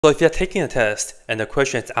So if you're taking a test and the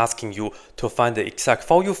question is asking you to find the exact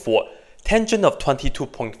value for tangent of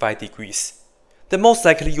 22.5 degrees, then most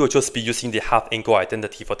likely you will just be using the half angle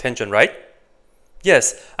identity for tangent, right?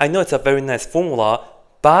 Yes, I know it's a very nice formula,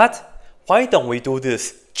 but why don't we do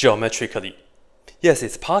this geometrically? Yes,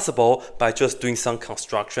 it's possible by just doing some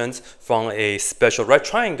constructions from a special right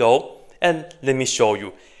triangle, and let me show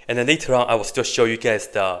you. And then later on, I will still show you guys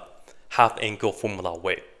the half angle formula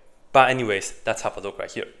way. But anyways, let's have a look right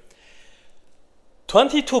here.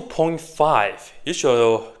 22.5, you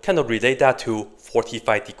should kind of relate that to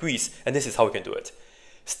 45 degrees, and this is how we can do it.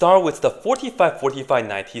 Start with the 45, 45,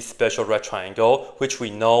 90 special right triangle, which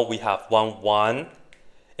we know we have 1, 1,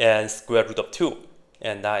 and square root of 2,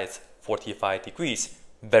 and that is 45 degrees.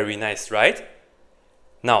 Very nice, right?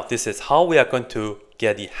 Now, this is how we are going to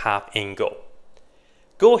get the half angle.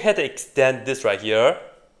 Go ahead and extend this right here.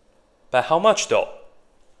 By how much though?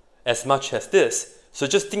 As much as this. So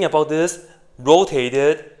just think about this, rotate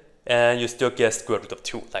it, and you still get square root of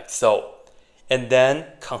 2, like so. And then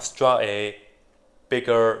construct a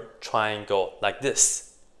bigger triangle like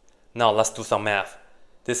this. Now let's do some math.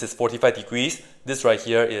 This is 45 degrees. This right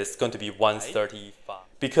here is going to be 135.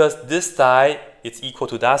 Because this side is equal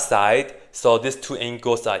to that side, so these two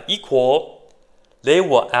angles are equal, they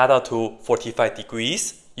will add up to 45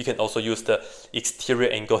 degrees. You can also use the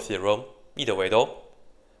exterior angle theorem, either way though.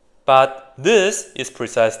 But this is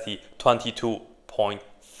precisely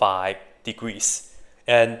 22.5 degrees.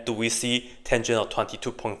 And do we see tangent of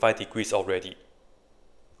 22.5 degrees already?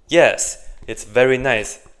 Yes, it's very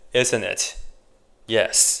nice, isn't it?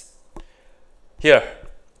 Yes. Here,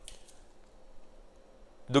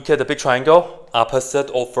 look at the big triangle,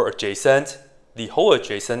 opposite over adjacent. The whole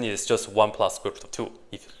adjacent is just 1 plus square root of 2,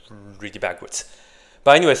 if you read it backwards.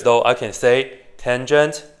 But anyways though, I can say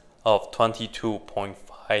tangent of 22.5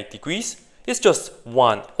 degrees is just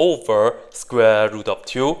 1 over square root of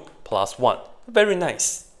 2 plus 1. Very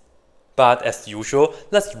nice. But as usual,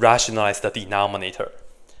 let's rationalize the denominator.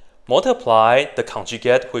 Multiply the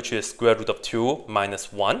conjugate, which is square root of 2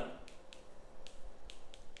 minus 1.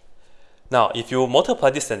 Now, if you multiply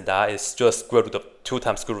this and that, it's just square root of 2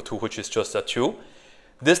 times square root of 2, which is just a 2.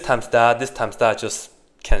 This times that just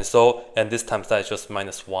cancel, and this times that is just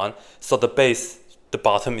minus 1. So the base, the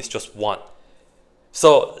bottom is just 1.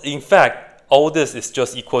 So in fact, all this is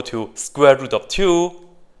just equal to square root of 2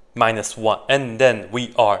 minus 1. And then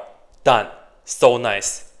we are done. So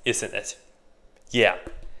nice, isn't it? Yeah.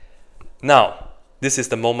 Now, this is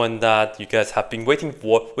the moment that you guys have been waiting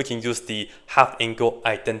for. We can use the half angle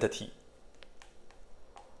identity.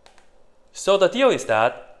 So the deal is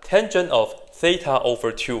that tangent of theta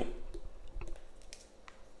over 2.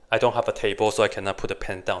 I don't have a table, so I cannot put a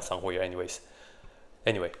pen down somewhere anyways.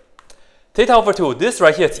 Anyway, theta over 2, this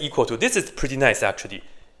right here is equal to, this is pretty nice actually.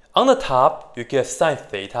 On the top, you get sine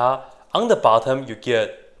theta. On the bottom, you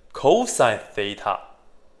get cosine theta.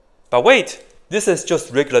 But wait, this is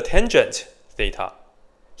just regular tangent theta.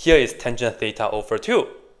 Here is tangent theta over 2.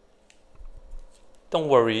 Don't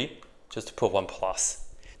worry, just put 1 plus.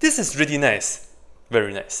 This is really nice,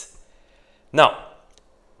 very nice. Now,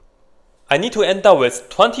 I need to end up with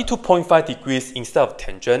 22.5 degrees instead of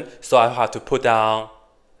tangent, so I have to put down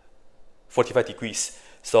 45 degrees.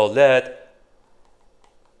 So let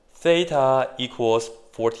theta equals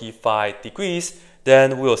 45 degrees,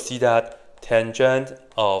 then we'll see that tangent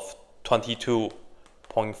of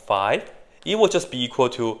 22.5, it will just be equal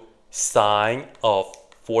to sine of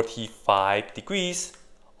 45 degrees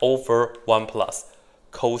over 1 plus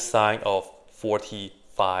cosine of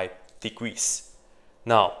 45 degrees.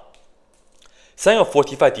 Now, sine of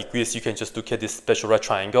 45 degrees, you can just look at this special right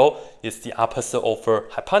triangle. It's the opposite over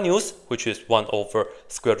hypotenuse, which is 1 over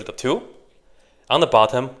square root of 2. On the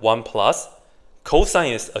bottom, 1 plus.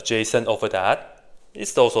 Cosine is adjacent over that.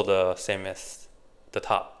 It's also the same as the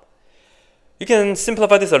top. You can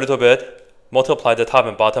simplify this a little bit. Multiply the top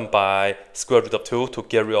and bottom by square root of 2 to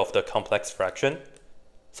get rid of the complex fraction.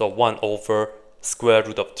 So 1 over square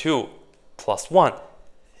root of 2 plus 1.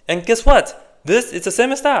 And guess what? This is the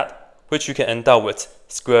same as that, which you can end up with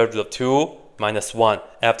square root of 2 minus 1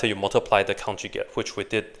 after you multiply the conjugate, which we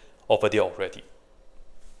did over there already.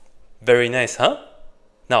 Very nice, huh?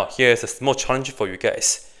 Now, here's a small challenge for you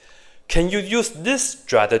guys. Can you use this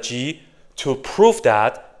strategy to prove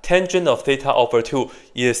that tangent of theta over 2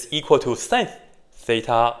 is equal to sine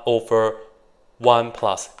theta over 1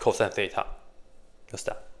 plus cosine theta? Just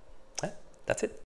that. That's it.